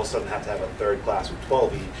don't all of a sudden have to have a third class with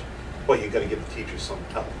 12 each, but you got to give the teachers some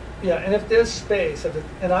help. Yeah, and if there's space,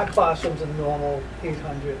 and our classrooms are normal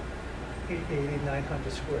 800,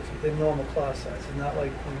 900 square feet. They're normal class sizes, not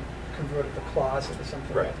like we converted the closet or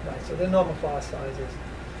something Right. like that. So they're normal class sizes.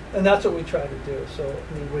 And that's what we try to do. So,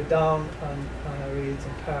 I mean, we're down on our reads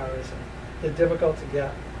and paras, and they're difficult to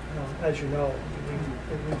get. As you know,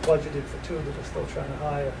 we budgeted for 2 that we're still trying to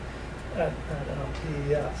hire at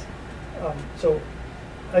PES. So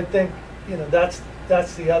I think,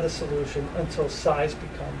 that's the other solution until size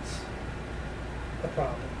becomes a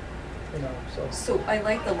problem, So I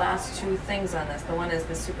like the last 2 things on this. The one is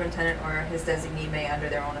the superintendent or his designee may, under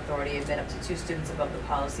their own authority, admit up to 2 students above the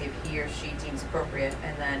policy if he or she deems appropriate,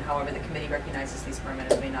 and then however the committee recognizes these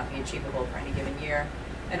parameters may not be achievable for any given year.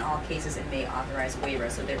 In all cases, it may authorize waiver,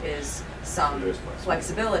 so there is some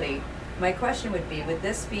flexibility. My question would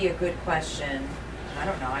this be a good question? I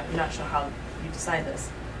don't know, I'm not sure how you decide this.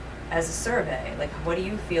 As a survey, like, what do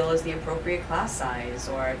you feel is the appropriate class size?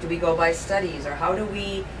 Or do we go by studies? Or how do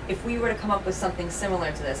we, if we were to come up with something similar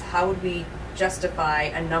to this, how would we justify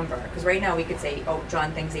a number? Because right now we could say, oh,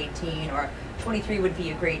 John thinks 18, or 23 would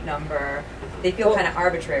be a great number. They feel kind of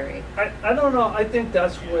arbitrary. I don't know. I think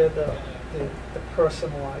that's where the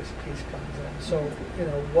personalized piece comes in. So,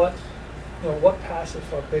 what passes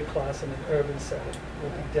for a big class in an urban setting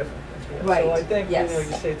will be different than here. Right. So I think, Yes.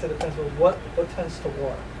 you say to the principal, what tends to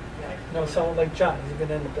work? Someone like John, he's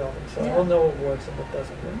been in the building, so Yeah. he'll know what works and what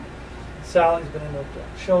doesn't work. Sally's been in the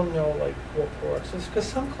building, she'll know what works. Because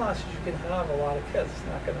some classes you can have a lot of kids, it's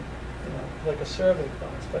not gonna, like a survey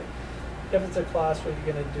class, but if it's a class where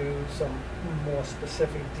you're gonna do some more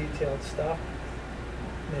specific detailed stuff,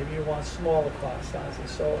 maybe you want smaller class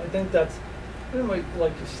sizes. So I think that's,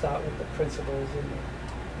 like to start with the principals and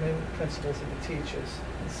the teachers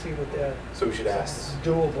and see what they're. So we should ask.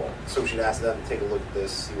 Doable. So we should ask them to take a look at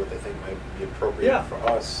this, see what they think might be appropriate for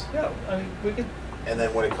us. Yeah, I mean, we could. And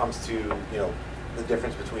then when it comes to, the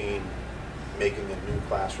difference between making a new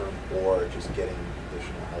classroom or just getting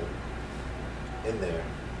additional help in there,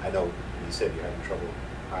 I know you said you're having trouble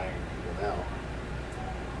hiring people now.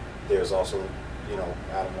 There's also,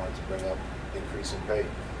 Adam wanted to bring up increase in pay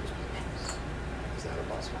for those positions. Is that a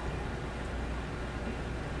possibility?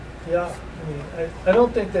 Yeah, I mean, I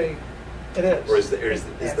don't think it is. Or is the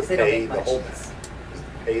Yeah, the they don't pay make the much. whole is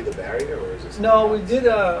the pay the barrier, or is it? No, we did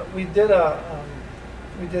a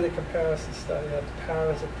comparison study. The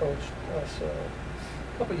paras approached us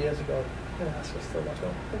a couple of years ago and asked us to look.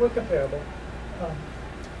 We're comparable.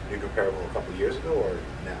 You're comparable a couple of years ago or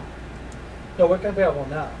now? No, we're comparable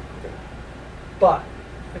now. Okay. But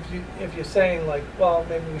if you're saying like, well,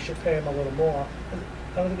 maybe we should pay them a little more,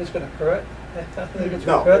 I don't think it's going to hurt. I don't think it's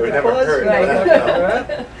No, going to hurt it would the never cause. hurt. It's not Right.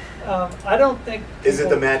 gonna hurt. I don't think. Is it the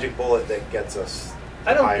people- magic bullet that gets us?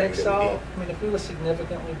 I don't hiring think that so. we need? I mean, if we were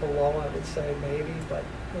significantly below, I would say maybe, but,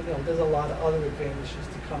 there's a lot of other advantages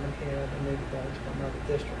to coming here than maybe going to another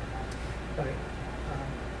district, right?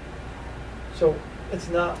 So it's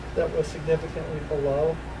not that we're significantly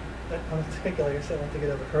below. I don't think, like I said, I don't think it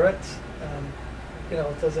ever hurts.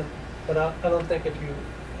 It doesn't, but I don't think if you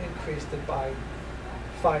increased it by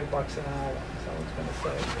 $5 an hour, someone's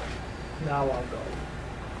gonna say, now I'll go.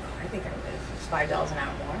 I think I would. It's $5 an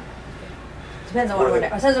hour more. Depends on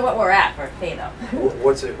what we're at for pay though.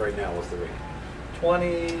 What's it right now? What's the rate?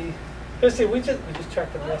 20, let's see, we just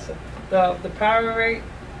checked the lesson. The para rate,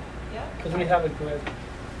 because we have a grid.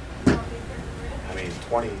 I mean,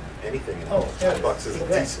 20 anything. Oh, yeah. $10 is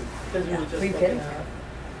Okay. decent. Because we Yeah. were just Are you looking kidding? at it.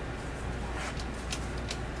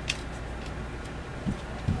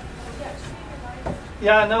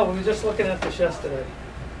 Yeah, no, we were just looking at this yesterday.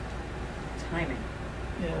 Timing.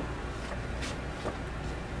 Yeah.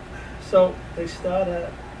 So they start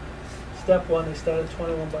at step 1. They start at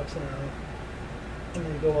 $21 an hour, and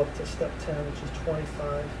they go up to step 10, which is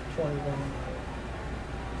 25, 21 an hour.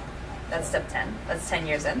 That's step 10. That's 10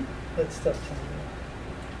 years in. That's step 10.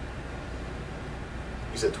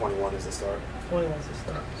 You said 21 is the start? Yeah. 21 is the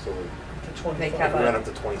start. So To 25. They we cap went up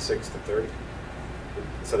to 26 to 30?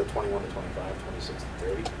 Instead of 21 to 25, 26 to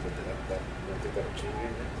 30? You don't think that would change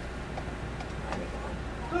anything?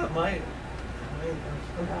 Well, it might.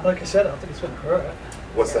 Like I said, I don't think it's going to hurt.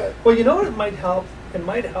 What's that? Well, you know what? It might help. It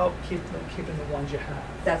might help keeping the ones you have.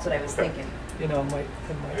 That's what I was thinking. It might.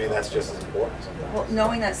 I mean, that's just as important sometimes. Well,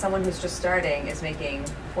 knowing that someone who's just starting is making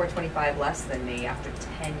 $425 less than me after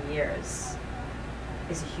 10 years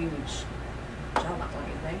is a huge jump, don't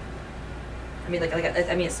you think? I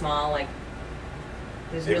mean, it's small. Like,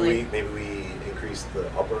 there's really. Maybe we increase the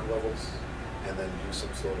upper levels and then do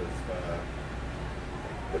some sort of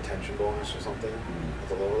retention bonus or something at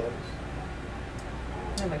the lower levels.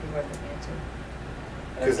 That might be worth looking into.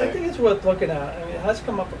 I think it's worth looking at. I mean, it has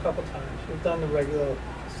come up a couple times. We've done the regular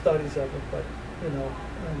studies of it, but,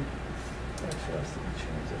 actually has to be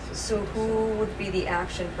changed. So who would be the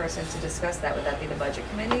action person to discuss that? Would that be the budget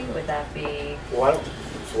committee? Would that be? Why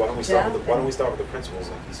don't we start Jeff with the principals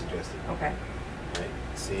like you suggested? Okay. Right.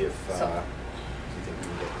 See if So- you think we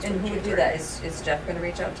can get this And one who would changed do right. that? Is Jeff going to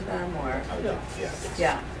reach out to them, or? I would Yeah. think, yeah. I think so.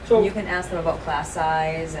 Yeah. So- You can ask them about class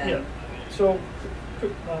size and. Yeah, so, I'm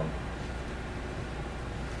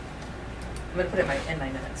going to put it in my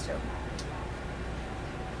minutes too.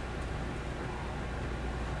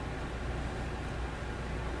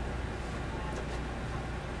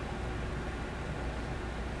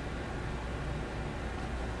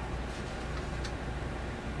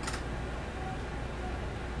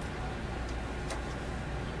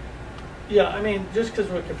 yeah, I mean, just because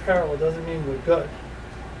we're comparable doesn't mean we're good.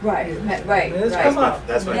 Right. Yeah. Right. I mean, it's right. come up.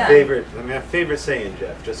 That's my Yeah. favorite. I mean, my favorite saying,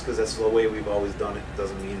 Jeff. Just because that's the way we've always done it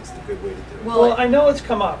doesn't mean it's the good way to do it. Well, Well, I know it's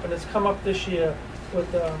come up, and it's come up this year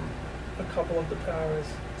with a couple of the paras.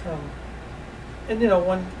 And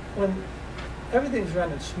when everything's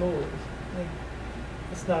running smooth, like,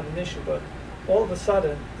 it's not an issue. But all of a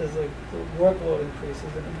sudden, there's like the workload increases,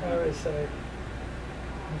 and the paras say,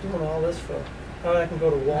 "I'm doing all this for how I can go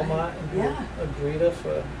to Walmart and be Yeah. a greeter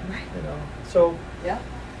for Right. So Yeah.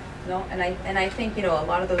 No, and I think, a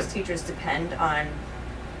lot of those teachers depend on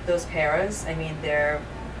those paras. I mean, they're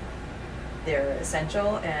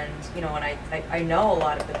essential, and, and I know a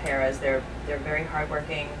lot of the paras, they're very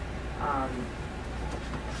hardworking,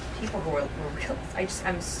 people who are real,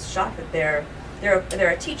 I'm shocked that there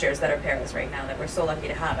are teachers that are paras right now that we're so lucky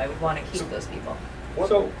to have. I would want to keep those people.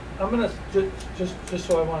 So I'm gonna just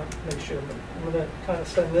so I want to make sure, I'm gonna kind of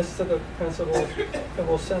send this to the principals, and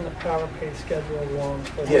we'll send the power pay schedule along.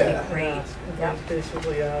 For them Yeah. to Great. ask, and Yeah.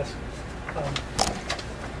 basically ask.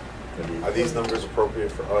 Are these numbers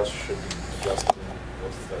appropriate for us? Should we adjust them?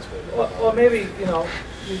 What's the best way to go about Or it? maybe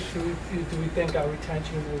do we think our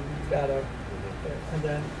retention will be better, Mhm. and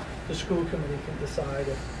then the school committee can decide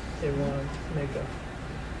if they want to make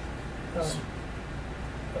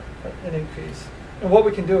an increase. And what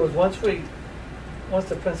we can do is once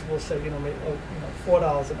the principals say, maybe,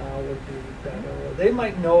 $4 an hour would be better, or they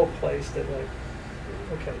might know a place that like,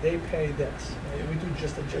 okay, they pay this. Right? We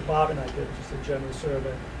do Bob and I did just a general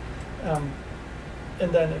survey.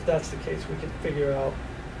 And then if that's the case, we can figure out,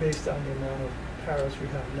 based on the amount of paras we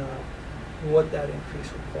have now, what that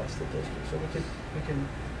increase would cost the district. So we can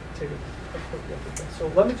take a quick look at that. So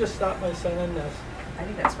let me just start by sending this. I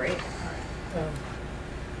think that's great.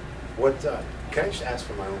 Can I just ask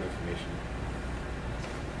for my own information?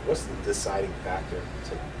 What's the deciding factor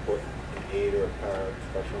to put an aide or a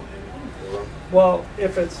paraprofessional in the room? Well,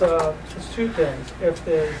 if it's two things. If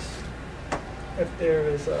there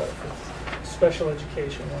is a special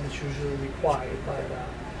education one, it's usually required by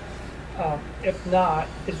that. If not,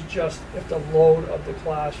 it's just if the load of the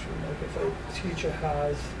classroom, like if a teacher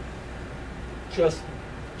has just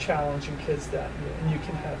challenging kids that year, and you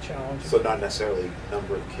can have challenging. So not necessarily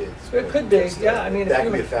number of kids. It but could be, just, yeah. I mean, that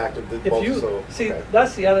if could you, be a factor. if you So, see, okay.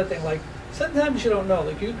 that's the other thing. Like sometimes you don't know.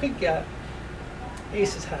 Like you could get.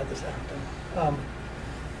 ACE has had this happen.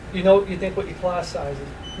 You think what your class size is.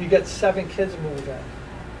 You get 7 kids move in.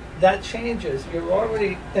 That changes. You're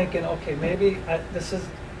already thinking, okay, maybe this is.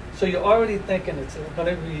 So you're already thinking it's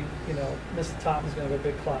going to be, Mr. Thompson's going to have a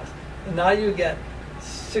big class, and now you get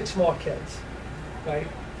 6 more kids, right?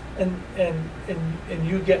 And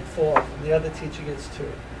you get 4, and the other teacher gets 2.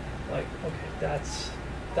 Like, okay,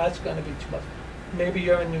 that's going to be too much. Maybe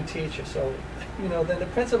you're a new teacher, so then the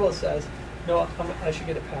principal says, no, I should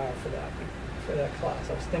get a para for that class.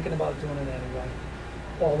 I was thinking about doing it anyway.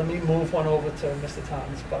 Well, let me move one over to Mr.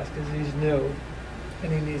 Thompson's class because he's new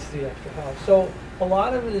and he needs the extra help. So a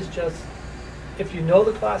lot of it is just, if you know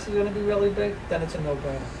the class is going to be really big, then it's a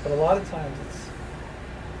no-brainer. But a lot of times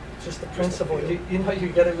it's just the principal. You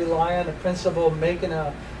got to rely on the principal making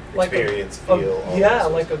a Experience, feel. all yeah,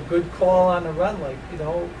 those like a good call on the run, like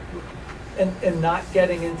and not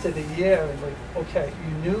getting into the year and like, okay,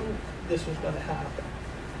 you knew this was going to happen.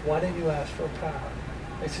 Why didn't you ask for a para?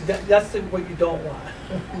 That's what you don't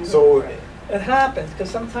want. So it happens because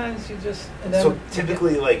sometimes you just. And then so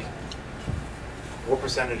typically, like, what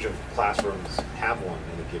percentage of classrooms have one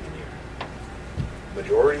in a given year?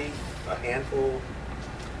 Majority, a handful,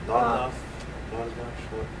 not enough, not as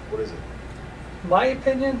much. What is it? My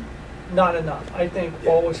opinion, not enough. I think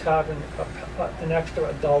Yeah. always having an extra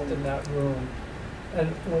adult in that room, and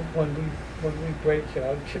when we break here,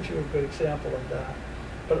 I'll give you a good example of that.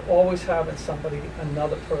 But always having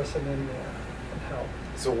another person in there can help.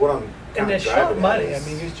 So what I'm And kind they're of short driving at money, I is,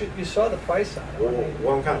 mean, you saw the price on it. I well, mean,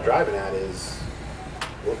 what I'm kind of driving at is,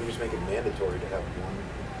 what if we just make it mandatory to have one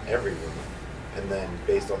in every room? And then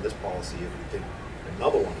based on this policy, if we think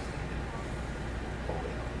another one is needed, call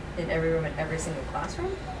it. In every room, in every single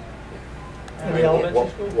classroom? Yeah. I In don't the know. elementary What-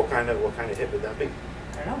 school? What kind of hit would that be? I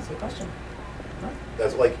don't know, it's a good question. Huh?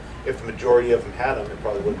 That's like, if the majority of them had them, it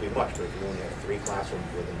probably wouldn't be much, but if you only have 3 classrooms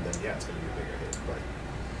with them, then yeah, it's gonna be a bigger hit, but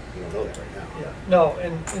you don't know that right now. Yeah, no,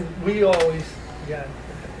 and we always, again,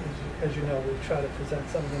 as you know, we try to present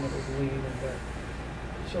something that was lean and that,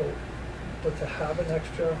 so, but to have an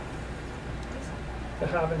extra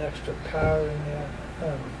power in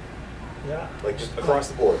there, yeah. Like just across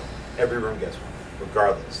the board, every room gets one,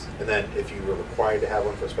 regardless. And then if you were required to have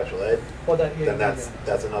one for special ed, Well, that, yeah, then yeah,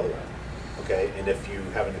 that's another one. Okay, and if you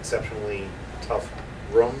have an exceptionally tough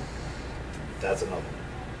room, that's another one.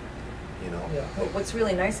 You know? Yeah. But what's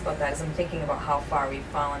really nice about that is I'm thinking about how far we've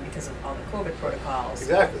fallen because of all the COVID protocols.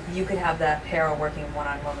 Exactly. You could have that para working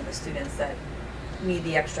one-on-one with the students that need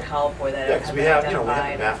the extra help or that Yeah, have because been we have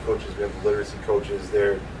identified. math coaches, we have literacy coaches.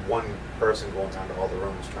 They're one person going down to all the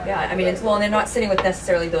rooms trying. Yeah, to I mean, it's, well, and they're not sitting with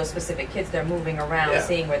necessarily those specific kids, they're moving around, Yeah.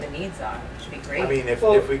 seeing where the needs are, which would be great. I mean, if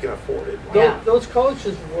Well, we can afford it. why Those, not? Yeah. those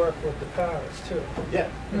coaches work with the parents too. Yeah.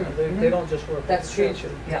 You know, they Mhm. don't just work with That's the true.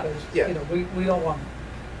 teachers. Yeah. Because, Yeah. you know, we don't want,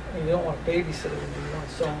 I mean, you don't want a babysitter, you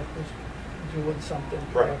want someone who's doing something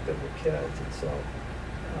Right. productive with kids, and so,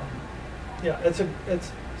 yeah,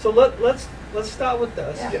 so let's start with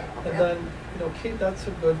this. Yeah. Yeah. And Yeah. then, you know, Keith, that's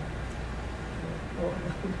a good, you know,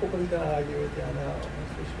 nobody's gonna argue with you on that one,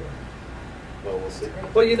 for sure. Well, we'll see.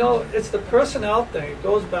 Well, you know, it's the personnel thing. It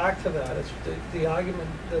goes back to that. It's the argument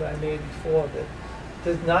that I made before that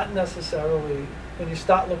there's not necessarily, when you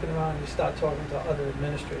start looking around, you start talking to other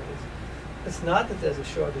administrators, it's not that there's a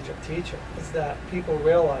shortage of teachers. It's that people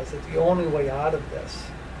realize that the only way out of this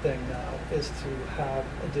thing now is to have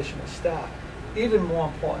additional staff. Even more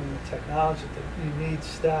important than technology, that you need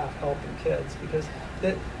staff helping kids because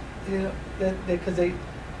that, you know, because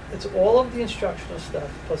it's all of the instructional stuff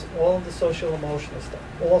plus all of the social emotional stuff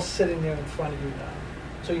all sitting there in front of you now.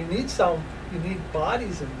 So you need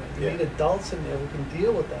bodies in there. You Yeah. need adults in there who can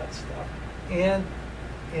deal with that stuff and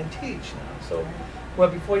teach now. So where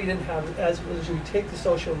before you didn't have, as you take the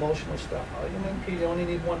social emotional stuff out, you only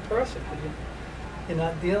need one person because you're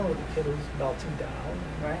not dealing with a kid who's melting down.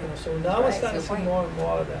 Right. You know, so now we're Right, starting good to see point. more and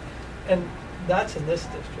more of that, and that's in this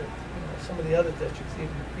district. You know, some of the other districts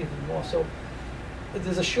even more. So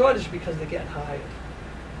there's a shortage because they're getting hired.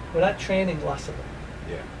 We're not training less of them.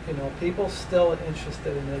 Yeah. You know, people still are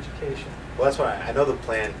interested in education. Well, that's why I know the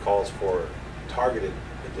plan calls for targeted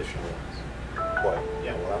additional ones. But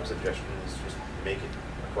yeah, what I'm suggesting is just make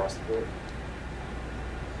it across the board.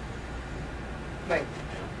 Right. You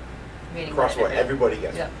know? Meaning Across what? what everybody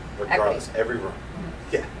gets, Yeah. regardless, Equity. every room. Mhm.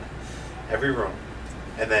 Yeah, every room,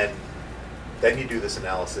 and then you do this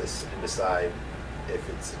analysis and decide if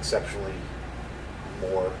it's exceptionally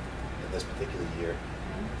more in this particular year.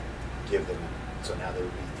 Give them, so now there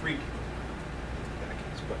would be 3 people in that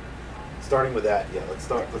case. But starting with that, yeah, let's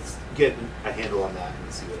get a handle on that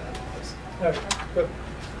and see what that was. All right, good.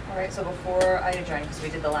 All right, so before I adjourn, because we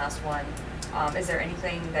did the last one, is there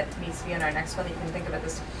anything that needs to be on our next one that you can think of at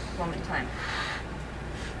this moment in time?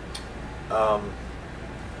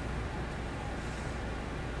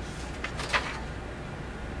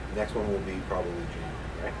 Next one will be probably January,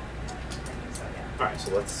 right? I think so, yeah. All right,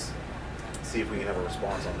 so let's see if we can have a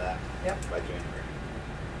response on that Yep. by January,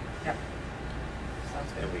 Yep.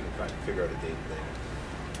 Sounds good. and we can try to figure out a date later.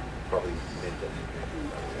 Probably mid to end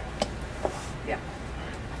January. Yeah.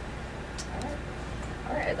 All right.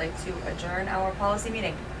 All right, I'd like to adjourn our policy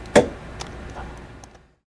meeting.